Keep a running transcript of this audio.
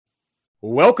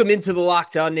Welcome into the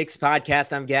Locked On Knicks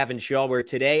podcast. I'm Gavin Shaw, where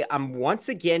today I'm once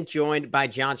again joined by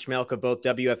John Schmeelk of both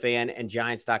WFAN and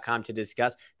Giants.com to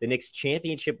discuss the Knicks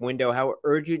championship window. How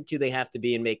urgent do they have to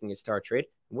be in making a star trade?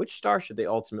 Which star should they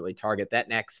ultimately target? That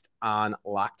next on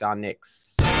Locked On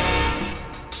Knicks.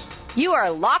 You are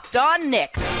Locked On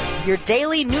Knicks, your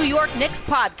daily New York Knicks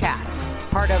podcast.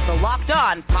 Part of the Locked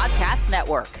On Podcast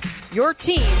Network. Your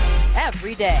team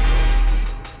every day.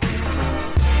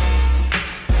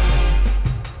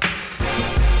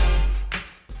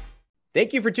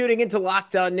 Thank you for tuning into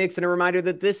Locked On Knicks, and a reminder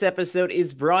that this episode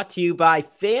is brought to you by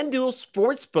FanDuel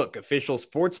Sportsbook, official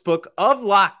sportsbook of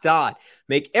Locked On.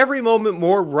 Make every moment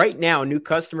more right now. New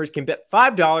customers can bet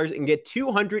 $5 and get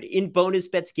 $200 in bonus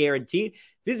bets guaranteed.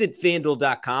 Visit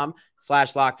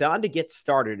FanDuel.com/LockedOn to get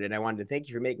started. And I wanted to thank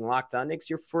you for making Locked On Knicks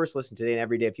your first listen today and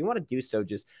every day. If you want to do so,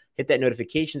 just hit that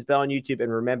notifications bell on YouTube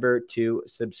and remember to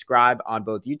subscribe on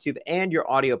both YouTube and your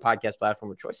audio podcast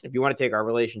platform of choice. And if you want to take our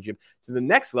relationship to the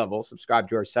next level, subscribe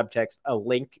to our subtext, a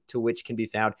link to which can be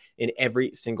found in every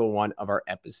single one of our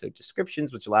episode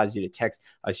descriptions, which allows you to text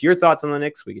us your thoughts on the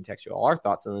Knicks. We can text you all our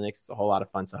thoughts on the Knicks. It's a whole lot of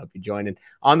fun, so I hope you join in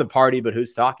on the party. But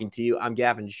who's talking to you? I'm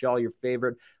Gavin Shaw, your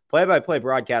favorite play-by-play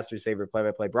broadcaster's favorite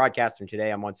play-by-play broadcaster. And today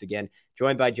I'm once again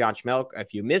joined by John Schmeelk.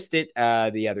 If you missed it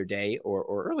the other day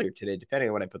or earlier today, depending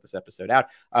on when I put this episode out,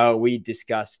 we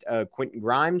discussed Quentin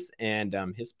Grimes and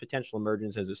his potential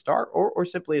emergence as a star or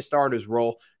simply a star in his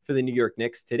role for the New York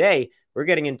Knicks. Today, we're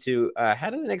getting into how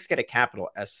do the Knicks get a capital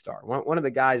S star? One of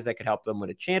the guys that could help them win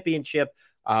a championship.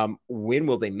 When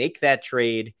will they make that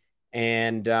trade?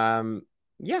 And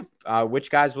which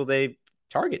guys will they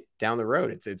target down the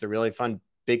road? It's a really fun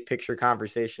big picture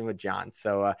conversation with John.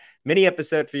 So mini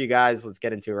episode for you guys. Let's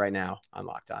get into it right now on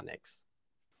Locked On Knicks.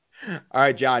 All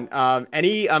right, John.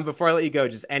 Before I let you go,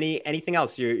 just anything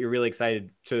else you're really excited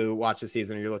to watch this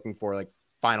season, or you're looking for, like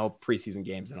final preseason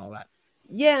games and all that?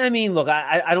 Yeah, I mean, look,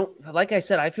 I don't, like I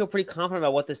said, I feel pretty confident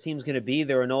about what this team's going to be.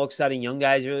 There are no exciting young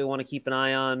guys you really want to keep an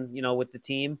eye on, with the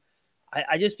team.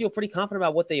 I just feel pretty confident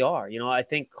about what they are. I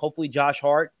think hopefully Josh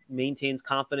Hart maintains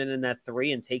confidence in that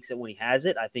three and takes it when he has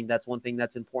it. I think that's one thing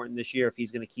that's important this year if he's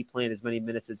going to keep playing as many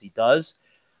minutes as he does.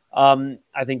 I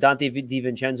think Dante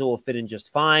DiVincenzo will fit in just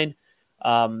fine.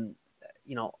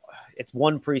 It's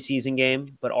one preseason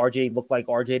game, but RJ looked like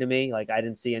RJ to me. Like, I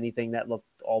didn't see anything that looked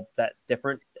all that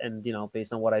different. And,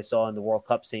 based on what I saw in the World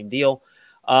Cup, same deal.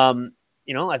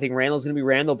 I think Randall's going to be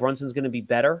Randall. Brunson's going to be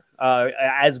better,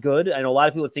 as good. I know a lot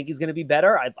of people think he's going to be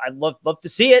better. I'd love to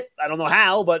see it. I don't know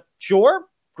how, but sure.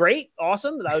 Great.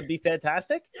 Awesome. That would be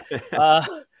fantastic.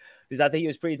 Because I think he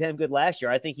was pretty damn good last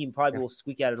year. I think he probably will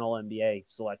squeak out an All-NBA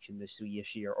selection this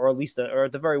year, or at least, or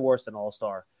at the very worst, an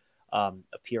All-Star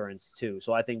appearance too.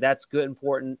 So I think that's good,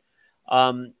 important.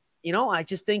 I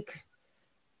just think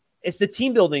it's the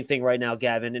team building thing right now,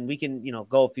 Gavin, and we can,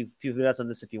 go a few minutes on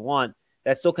this if you want.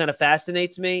 That still kind of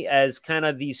fascinates me as kind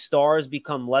of these stars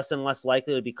become less and less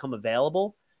likely to become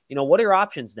available. What are your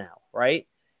options now, right?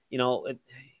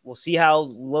 We'll see how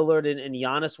Lillard and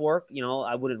Giannis work.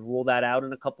 I wouldn't rule that out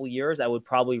in a couple of years. I would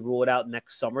probably rule it out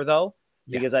next summer, though,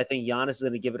 because I think Giannis is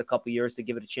going to give it a couple of years to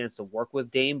give it a chance to work with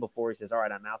Dame before he says, all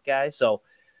right, I'm out, guys. So,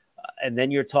 and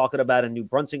then you're talking about a new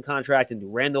Brunson contract, a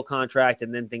new Randall contract,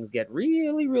 and then things get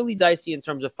really, really dicey in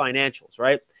terms of financials,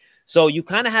 right? So you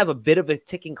kind of have a bit of a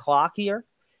ticking clock here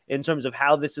in terms of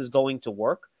how this is going to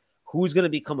work. Who's going to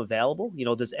become available?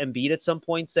 Does Embiid at some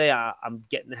point say, I'm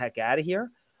getting the heck out of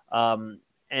here? And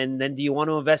then do you want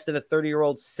to invest in a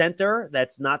 30-year-old center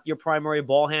that's not your primary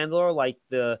ball handler like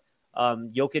the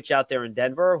Jokic out there in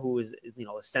Denver, who is,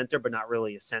 a center but not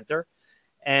really a center,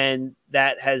 and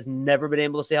that has never been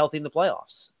able to stay healthy in the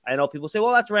playoffs? I know people say,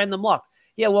 well, that's random luck.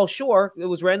 Yeah, well, sure, it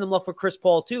was random luck for Chris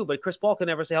Paul too, but Chris Paul can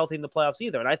never stay healthy in the playoffs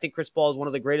either. And I think Chris Paul is one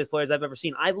of the greatest players I've ever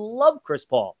seen. I love Chris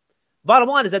Paul. Bottom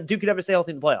line is that dude could never stay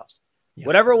healthy in the playoffs. Yeah.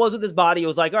 Whatever it was with his body, it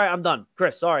was like, all right, I'm done.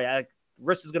 Chris, sorry,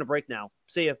 wrist is going to break now.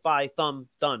 See ya, bye, thumb,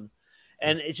 done.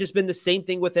 And it's just been the same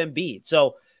thing with Embiid.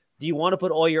 So do you want to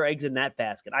put all your eggs in that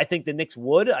basket? I think the Knicks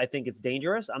would. I think it's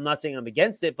dangerous. I'm not saying I'm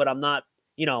against it, but I'm not,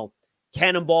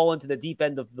 cannonball into the deep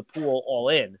end of the pool all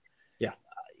in. Yeah.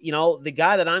 The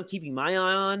guy that I'm keeping my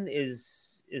eye on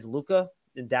is Luka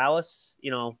in Dallas.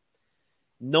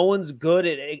 No one's good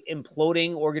at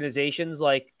imploding organizations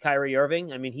like Kyrie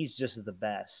Irving. I mean, he's just the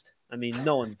best. I mean,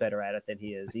 no one's better at it than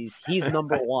he is. He's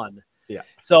number one. Yeah.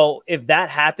 So if that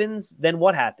happens, then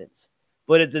what happens?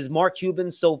 But does Mark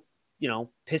Cuban so,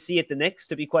 pissy at the Knicks,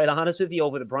 to be quite honest with you,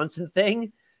 over the Brunson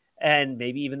thing, and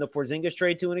maybe even the Porzingis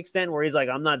trade to an extent, where he's like,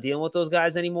 I'm not dealing with those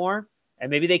guys anymore, and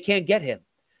maybe they can't get him.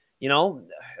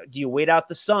 Do you wait out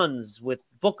the Suns with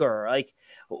Booker? Like,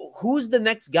 who's the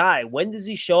next guy? When does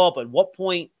he show up? At what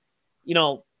point?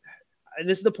 And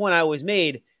this is the point I always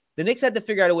made. The Knicks had to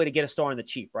figure out a way to get a star on the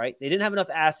cheap, right? They didn't have enough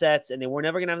assets, and they were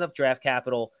never going to have enough draft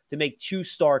capital to make 2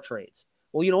 star trades.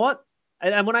 Well, you know what?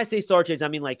 And when I say star trades, I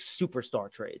mean like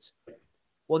superstar trades.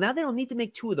 Well, now they don't need to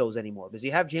make 2 of those anymore because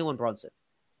you have Jalen Brunson.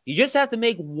 You just have to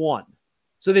make 1.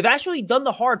 So they've actually done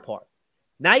the hard part.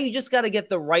 Now you just got to get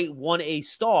the right 1A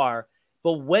star.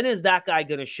 But when is that guy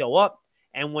going to show up?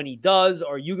 And when he does,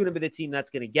 are you going to be the team that's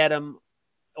going to get him?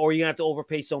 Or are you going to have to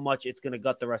overpay so much it's going to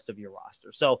gut the rest of your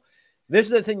roster? So this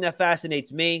is the thing that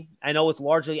fascinates me. I know it's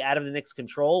largely out of the Knicks'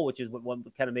 control, which is what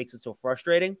kind of makes it so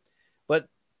frustrating. But,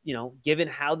 given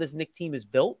how this Knicks team is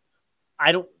built,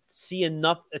 I don't see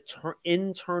enough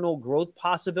internal growth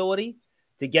possibility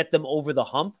to get them over the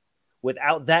hump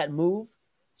without that move.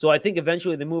 So I think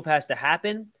eventually the move has to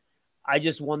happen. I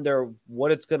just wonder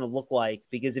what it's going to look like,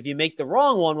 because if you make the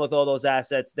wrong one with all those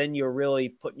assets, then you're really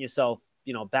putting yourself,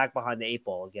 back behind the 8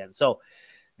 ball again. So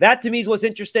that to me is what's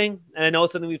interesting. And I know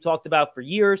it's something we've talked about for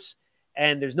years,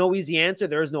 and there's no easy answer.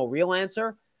 There is no real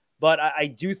answer, but I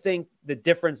do think the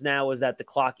difference now is that the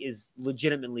clock is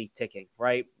legitimately ticking,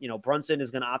 right? Brunson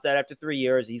is going to opt out after 3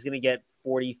 years. He's going to get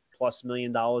 $40+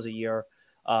 million a year.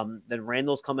 Then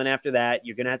Randall's coming after that.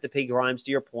 You're going to have to pay Grimes,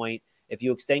 to your point. If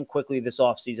you extend quickly this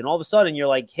offseason, all of a sudden you're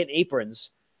like hitting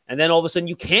aprons. And then all of a sudden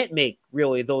you can't make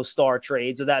really those star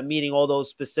trades without meeting all those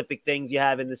specific things you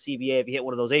have in the CBA if you hit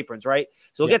one of those aprons, right?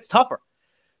 So it gets tougher.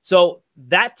 So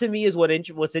that to me is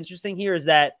what's interesting here is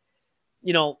that,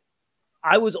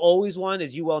 I was always one,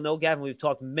 as you well know, Gavin, we've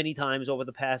talked many times over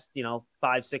the past,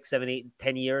 5, 6, 7, 8,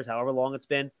 10 years, however long it's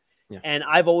been. Yeah. And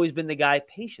I've always been the guy,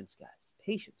 patience, guys,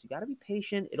 patience. You got to be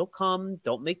patient. It'll come.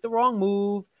 Don't make the wrong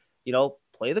move.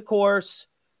 Play the course.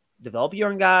 Develop your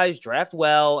young guys, draft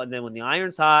well, and then when the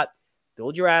iron's hot,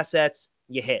 build your assets,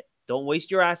 you hit. Don't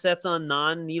waste your assets on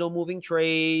non-needle-moving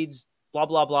trades, blah,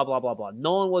 blah, blah, blah, blah, blah.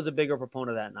 No one was a bigger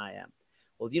proponent of that than I am.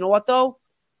 Well, you know what, though?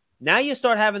 Now you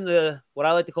start having what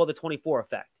I like to call the 24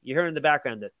 effect. You're hearing in the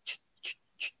background the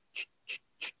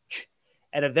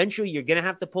and eventually you're going to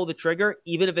have to pull the trigger,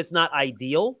 even if it's not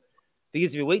ideal,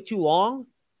 because if you wait too long,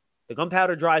 the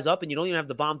gunpowder dries up and you don't even have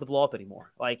the bomb to blow up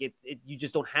anymore. Like you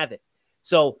just don't have it.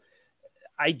 So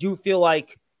I do feel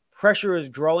like pressure is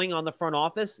growing on the front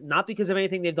office, not because of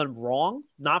anything they've done wrong,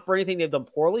 not for anything they've done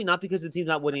poorly, not because the team's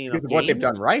not winning enough games. What they've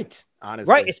done right,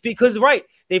 honestly. Right. It's because,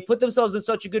 they've put themselves in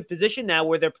such a good position now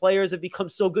where their players have become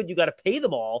so good, you got to pay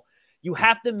them all. You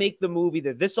have to make the move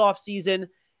either this offseason,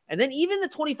 and then even the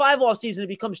 25 offseason, it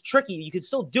becomes tricky. You can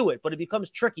still do it, but it becomes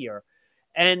trickier.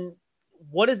 And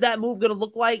what is that move going to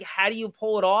look like? How do you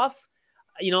pull it off?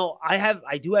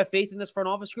 I do have faith in this front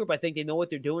office group. I think they know what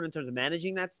they're doing in terms of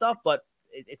managing that stuff, but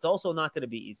it's also not going to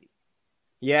be easy.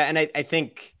 Yeah. And I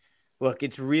think, look,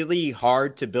 it's really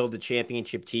hard to build a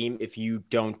championship team if you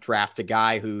don't draft a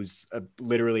guy who's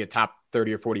literally a top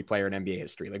 30 or 40 player in NBA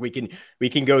history. Like we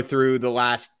can go through the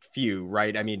last few,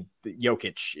 right? I mean,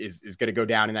 Jokic is going to go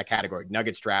down in that category.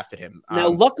 Nuggets drafted him. Now,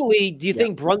 luckily, do you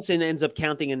think Brunson ends up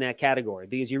counting in that category?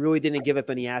 Because you really didn't give up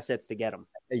any assets to get him.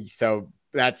 So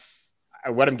that's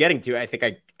what I'm getting to. I think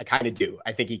I kind of do.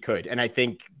 I think he could. And I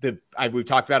think we've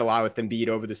talked about a lot with Embiid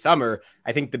over the summer.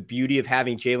 I think the beauty of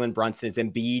having Jalen Brunson is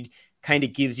Embiid kind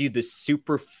of gives you the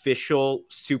superficial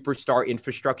superstar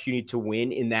infrastructure you need to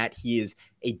win, in that he is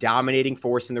a dominating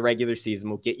force in the regular season,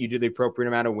 will get you to the appropriate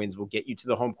amount of wins, will get you to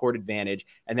the home court advantage.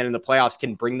 And then in the playoffs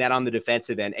can bring that on the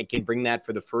defensive end and can bring that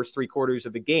for the first 3 quarters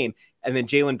of a game. And then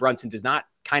Jalen Brunson does not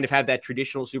kind of have that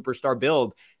traditional superstar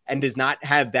build and does not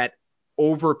have that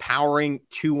overpowering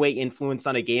two-way influence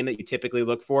on a game that you typically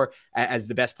look for as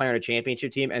the best player on a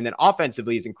championship team. And then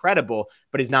offensively is incredible,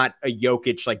 but is not a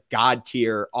Jokic, like god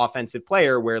tier offensive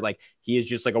player where like he is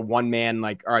just like a one man,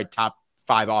 like, all right, top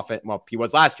 5 offense. Well, he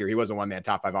was last year. He was a one man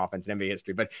top 5 offense in NBA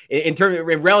history, but in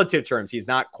relative terms, he's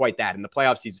not quite that. In the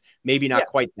playoffs, he's maybe not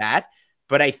quite that.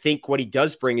 But I think what he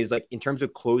does bring is, like, in terms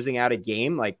of closing out a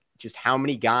game, like just how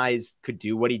many guys could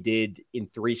do what he did in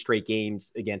 3 straight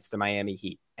games against the Miami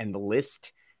Heat. And the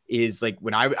list is, like,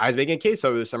 when I was making a case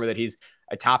over the summer that he's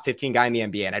a top 15 guy in the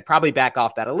NBA. And I'd probably back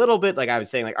off that a little bit. Like I was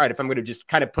saying, like, all right, if I'm going to just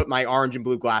kind of put my orange and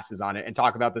blue glasses on it and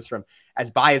talk about this from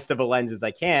as biased of a lens as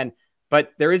I can,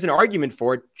 but there is an argument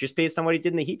for it just based on what he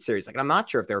did in the Heat series. Like, I'm not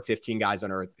sure if there are 15 guys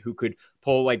on earth who could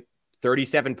pull like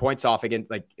 37 points off against,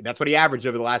 like, that's what he averaged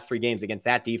over the last 3 games against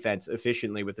that defense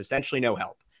efficiently with essentially no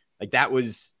help. Like, that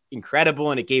was incredible.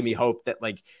 And it gave me hope that,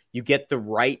 like, you get the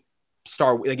right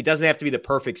star. Like, it doesn't have to be the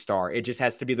perfect star. It just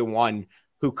has to be the one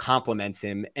who complements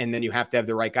him. And then you have to have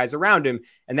the right guys around him.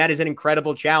 And that is an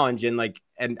incredible challenge. And, like,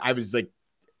 and I was like,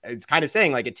 it's kind of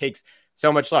saying, like, it takes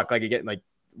so much luck. Like, again, like,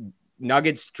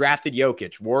 Nuggets drafted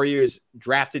Jokic, Warriors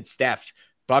drafted Steph,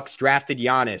 Bucks drafted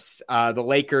Giannis. The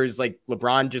Lakers, like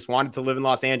LeBron just wanted to live in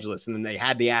Los Angeles, and then they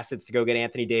had the assets to go get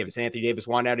Anthony Davis. And Anthony Davis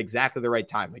wanted out exactly the right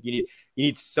time. Like you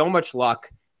need so much luck,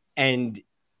 and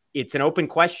it's an open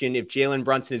question if Jalen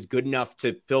Brunson is good enough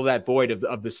to fill that void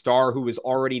of the star who was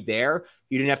already there.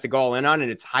 You didn't have to go all in on, and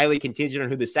it's highly contingent on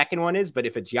who the second one is. But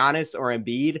if it's Giannis or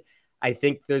Embiid, I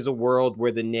think there's a world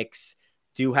where the Knicks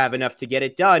do have enough to get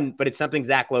it done, but it's something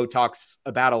Zach Lowe talks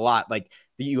about a lot. Like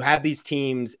you have these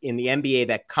teams in the NBA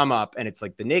that come up, and it's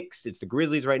like the Knicks, it's the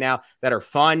Grizzlies right now that are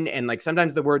fun. And like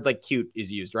sometimes the word like cute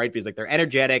is used, right? Because like they're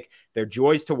energetic, they're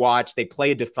joys to watch, they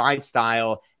play a defined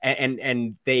style,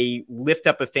 and they lift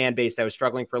up a fan base that was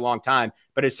struggling for a long time.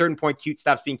 But at a certain point, cute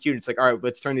stops being cute. It's like, all right,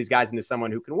 let's turn these guys into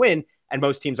someone who can win. And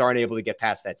most teams aren't able to get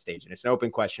past that stage. And it's an open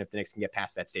question if the Knicks can get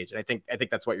past that stage. And I think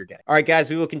that's what you're getting. All right, guys,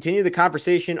 we will continue the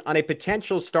conversation on a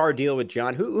potential star deal with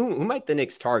John. Who might the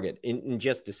Knicks target in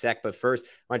just a sec? But first, I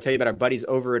want to tell you about our buddies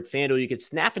over at FanDuel. You can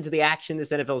snap into the action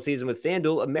this NFL season with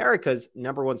FanDuel, America's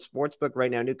 #1 sportsbook.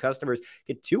 Right now, new customers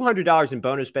get $200 in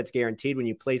bonus bets guaranteed when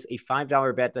you place a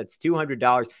 $5 bet. That's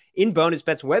 $200 in bonus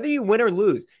bets, whether you win or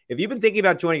lose. If you've been thinking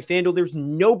about joining FanDuel, there's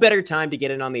no better time to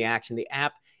get in on the action. The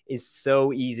app is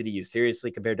so easy to use.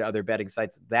 Seriously, compared to other betting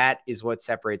sites, that is what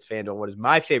separates FanDuel. What is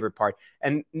my favorite part?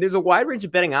 And there's a wide range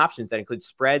of betting options that include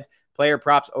spreads, player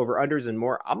props, over-unders, and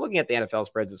more. I'm looking at the NFL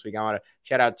spreads this week. I want to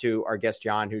shout out to our guest,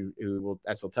 John, who will,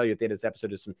 as he'll tell you at the end of this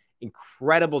episode, is some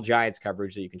incredible Giants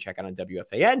coverage that you can check out on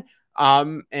WFAN.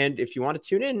 And if you want to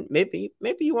tune in, maybe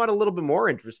you want a little bit more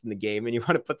interest in the game and you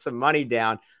want to put some money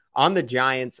down on the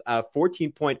Giants,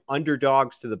 14-point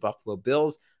underdogs to the Buffalo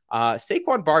Bills.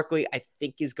 Saquon Barkley, I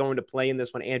think, is going to play in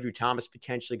this one. Andrew Thomas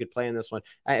potentially could play in this one.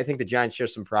 I think the Giants show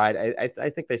some pride. I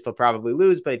think they still probably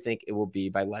lose, but I think it will be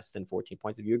by less than 14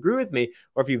 points. If you agree with me,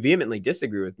 or if you vehemently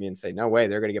disagree with me and say, no way,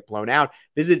 they're going to get blown out,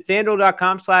 visit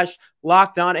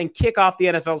FanDuel.com/lockedon and kick off the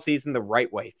NFL season the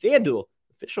right way. FanDuel,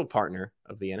 official partner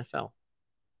of the NFL.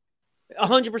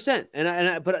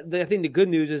 100%. But I think the good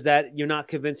news is that you're not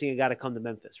convincing a guy to come to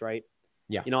Memphis, right?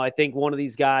 Yeah. I think one of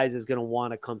these guys is going to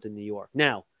want to come to New York.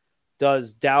 Now,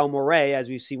 does Daryl Morey, as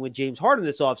we've seen with James Harden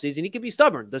this offseason, he can be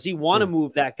stubborn. Does he want to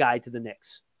move that guy to the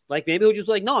Knicks? Like maybe he'll just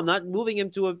like, no, I'm not moving him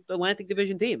to an Atlantic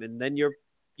Division team. And then you're,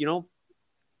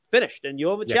 finished and you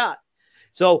have a shot.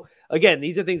 So again,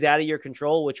 these are things out of your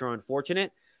control, which are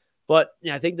unfortunate. But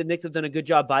I think the Knicks have done a good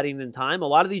job biding them time. A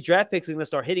lot of these draft picks are going to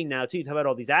start hitting now too. You talk about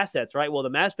all these assets, right? Well, the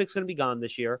Mavs pick's going to be gone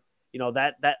this year.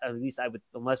 That at least I would,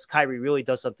 unless Kyrie really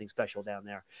does something special down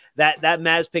there, that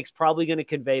Mavs pick's probably going to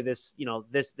convey this,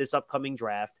 this upcoming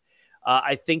draft.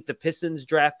 I think the Pistons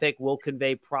draft pick will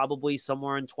convey probably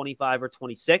somewhere in 25 or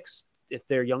 26 if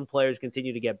their young players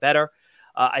continue to get better.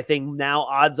 I think now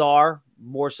odds are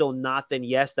more so not than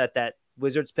yes that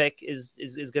Wizards pick is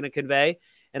going to convey.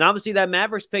 And obviously that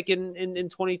Mavericks pick in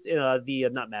 20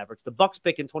 not Mavericks, the Bucks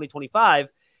pick in 2025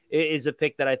 is a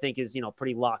pick that I think is,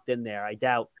 pretty locked in there. I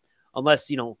doubt,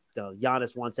 unless,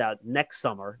 Giannis wants out next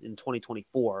summer in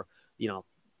 2024,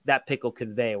 that pick will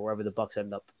convey wherever the Bucks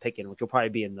end up picking, which will probably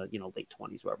be in the, late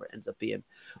 20s, wherever it ends up being.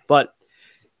 But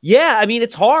yeah, I mean,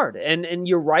 it's hard and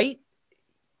you're right.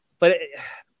 But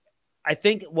I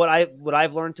think what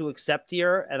I've learned to accept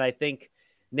here, and I think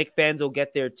Knicks fans will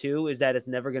get there too, is that it's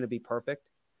never going to be perfect.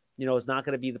 It's not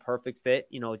going to be the perfect fit.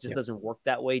 It just doesn't work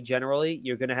that way generally.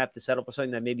 You're going to have to settle for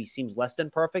something that maybe seems less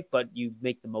than perfect, but you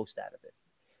make the most out of it.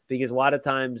 Because a lot of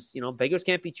times, beggars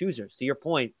can't be choosers. To your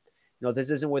point,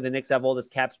 this isn't where the Knicks have all this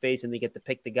cap space and they get to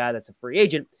pick the guy that's a free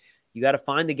agent. You got to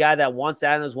find the guy that wants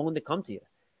out and is willing to come to you.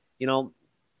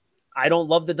 I don't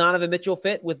love the Donovan Mitchell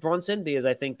fit with Brunson because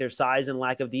I think their size and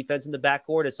lack of defense in the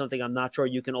backcourt is something I'm not sure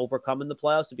you can overcome in the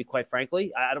playoffs, to be quite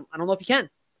frankly. I don't know if you can.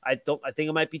 I think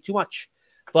it might be too much.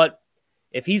 But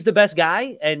if he's the best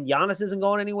guy and Giannis isn't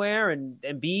going anywhere and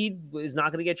Embiid is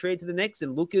not going to get traded to the Knicks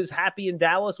and Luka's happy in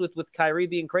Dallas with Kyrie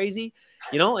being crazy,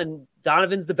 and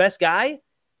Donovan's the best guy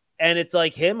and it's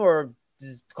like him or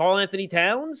Karl Anthony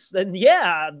Towns, then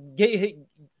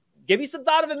give me some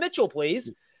Donovan Mitchell,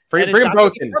 please. Bring them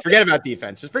both in. Forget about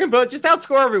defense. Just bring them both. Just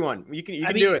outscore everyone. You can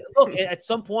do it. Look, at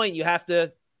some point you have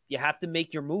to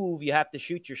make your move. You have to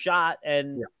shoot your shot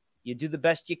and you do the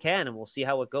best you can and we'll see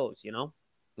how it goes,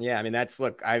 Yeah, I mean, that's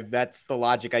the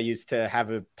logic I use to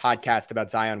have a podcast about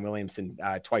Zion Williamson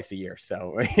twice a year.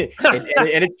 So, and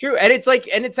it's true. And it's like,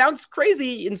 and it sounds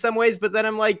crazy in some ways, but then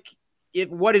I'm like,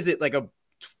 what is it? Like a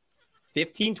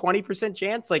 15-20%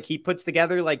 chance? Like he puts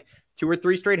together like 2 or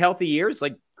 3 straight healthy years.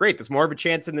 Like, great. There's more of a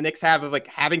chance than the Knicks have of like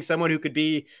having someone who could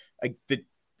be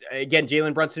again,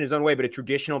 Jalen Brunson his own way, but a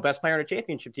traditional best player on a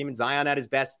championship team, and Zion at his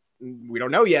best, we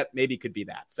don't know yet. Maybe could be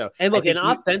that. So, and look, and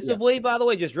offensively, by the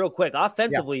way, just real quick,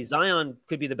 offensively, Zion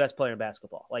could be the best player in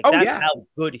basketball. Like that's how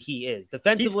good he is.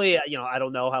 Defensively, I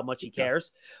don't know how much he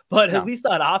cares, but at least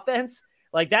on offense,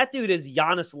 like that dude is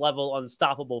Giannis level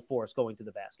unstoppable force going to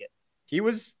the basket. He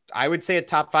was, I would say, a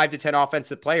top 5 to 10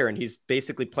 offensive player, and he's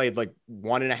basically played like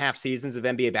 1.5 seasons of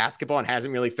NBA basketball and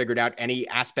hasn't really figured out any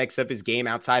aspects of his game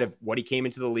outside of what he came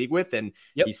into the league with, and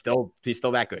he's still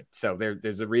that good. So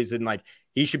there's a reason like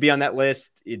he should be on that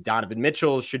list. Donovan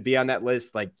Mitchell should be on that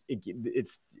list. Like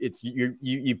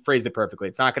you phrased it perfectly.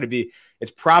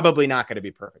 It's probably not going to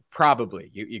be perfect. Probably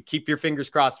you keep your fingers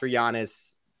crossed for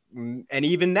Giannis. And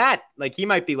even that, like he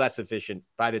might be less efficient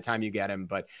by the time you get him,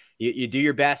 but you do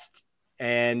your best.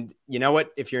 And you know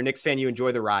what? If you're a Knicks fan, you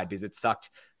enjoy the ride because it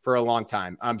sucked for a long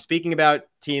time. Speaking about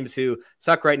teams who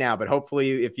suck right now, but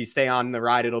hopefully if you stay on the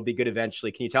ride, it'll be good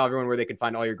eventually. Can you tell everyone where they can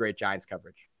find all your great Giants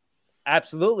coverage?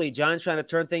 Absolutely. Giants trying to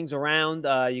turn things around.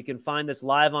 You can find this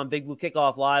live on Big Blue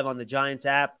Kickoff live on the Giants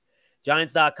app,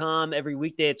 Giants.com every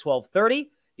weekday at 12:30.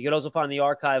 You can also find the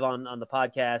archive on the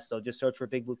podcast. So just search for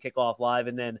Big Blue Kickoff live.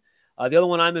 And then the other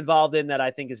one I'm involved in that I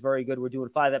think is very good, we're doing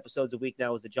 5 episodes a week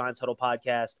now, is the Giants Huddle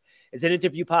podcast. It's an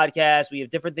interview podcast. We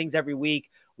have different things every week.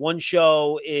 One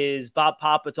show is Bob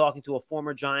Papa talking to a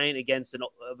former Giant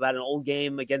about an old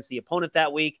game against the opponent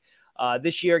that week.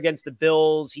 This year against the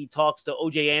Bills, he talks to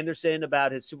O.J. Anderson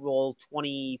about his Super Bowl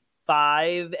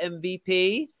 25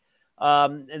 MVP.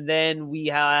 And then we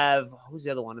have, who's the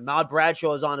other one? Ahmad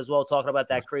Bradshaw is on as well, talking about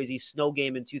that crazy snow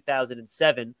game in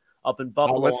 2007. Up in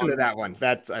Buffalo. I'll listen to that one.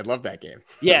 I love that game.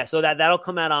 Yeah, so that'll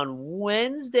come out on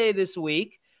Wednesday this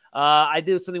week. I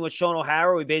did something with Sean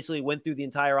O'Hara. We basically went through the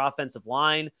entire offensive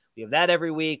line. We have that every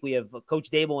week. We have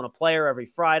Coach Dable and a player every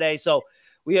Friday. So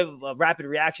we have a rapid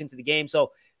reaction to the game.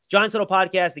 So Giants Huddle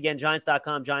podcast, again,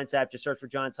 Giants.com, Giants app. Just search for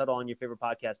Giants Huddle on your favorite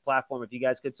podcast platform. If you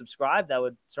guys could subscribe, that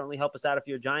would certainly help us out if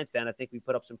you're a Giants fan. I think we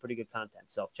put up some pretty good content.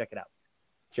 So check it out.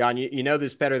 John, you know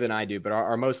this better than I do, but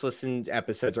our most listened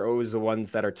episodes are always the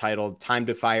ones that are titled "Time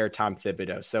to Fire Tom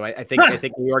Thibodeau." So I think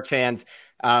New York fans,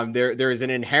 there is an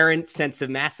inherent sense of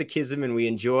masochism, and we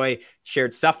enjoy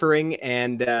shared suffering.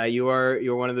 And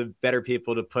you're one of the better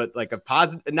people to put like a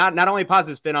positive, not only a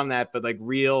positive spin on that, but like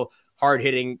real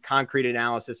hard-hitting, concrete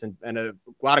analysis and a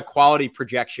lot of quality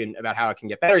projection about how it can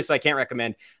get better. So I can't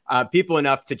recommend people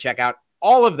enough to check out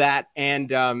all of that.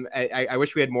 And I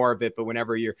wish we had more of it, but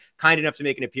whenever you're kind enough to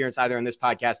make an appearance either on this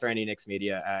podcast or any Knicks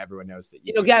media, everyone knows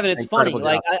that. Gavin, it's funny.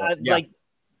 Like, like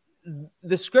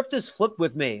the script is flipped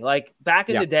with me. Like back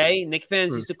in the day, Knicks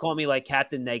fans used to call me like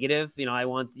Captain Negative. I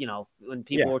want, when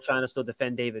people were trying to still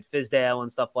defend David Fizdale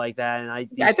and stuff like that. And I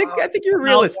think you're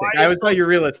realistic. I would tell you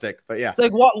realistic, but yeah. It's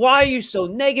like, why are you so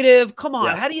negative? Come on.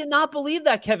 Yeah. How do you not believe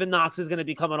that Kevin Knox is going to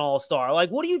become an all-star?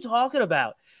 Like, what are you talking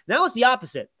about? Now it's the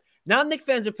opposite. Now Knicks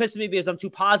fans are pissing me because I'm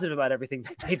too positive about everything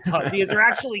that they've done because they're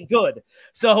actually good.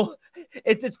 So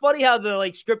it's funny how the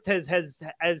like script has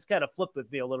kind of flipped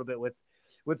with me a little bit with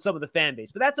some of the fan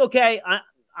base, but that's okay.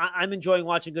 I'm enjoying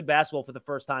watching good basketball for the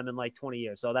first time in like 20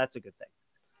 years. So that's a good thing.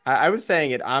 I was saying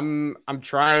it. I'm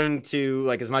trying to,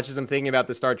 like, as much as I'm thinking about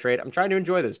the star trade, I'm trying to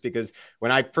enjoy this because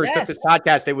when I first took this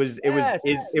podcast, it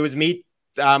was me.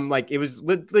 Like it was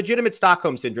legitimate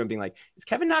Stockholm syndrome being like, is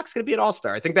Kevin Knox going to be an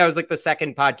all-star? I think that was like the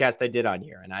second podcast I did on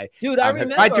here. And I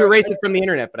remember, tried to erase it from the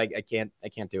internet, but I can't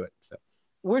do it. So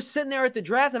we're sitting there at the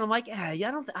draft and I'm like,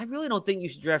 I really don't think you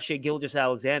should draft Shai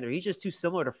Gilgeous-Alexander. He's just too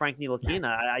similar to Frank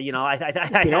Ntilikina.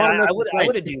 I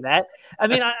wouldn't do that. I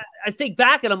mean, I think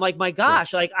back and I'm like, my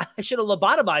gosh, like I should have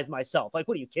lobotomized myself. Like,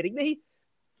 what are you kidding me?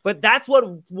 But that's what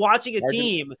watching a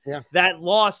team that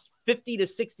lost 50 to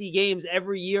 60 games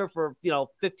every year for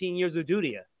 15 years will do to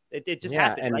you. It just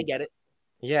happens. I get it.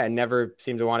 Yeah, and never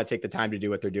seem to want to take the time to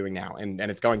do what they're doing now, and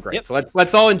it's going great. Yep. So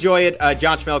let's all enjoy it.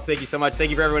 John Schmeelk, thank you so much.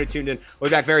 Thank you for everyone who tuned in. We'll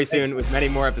be back very soon with many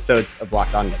more episodes of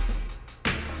Locked On Knicks.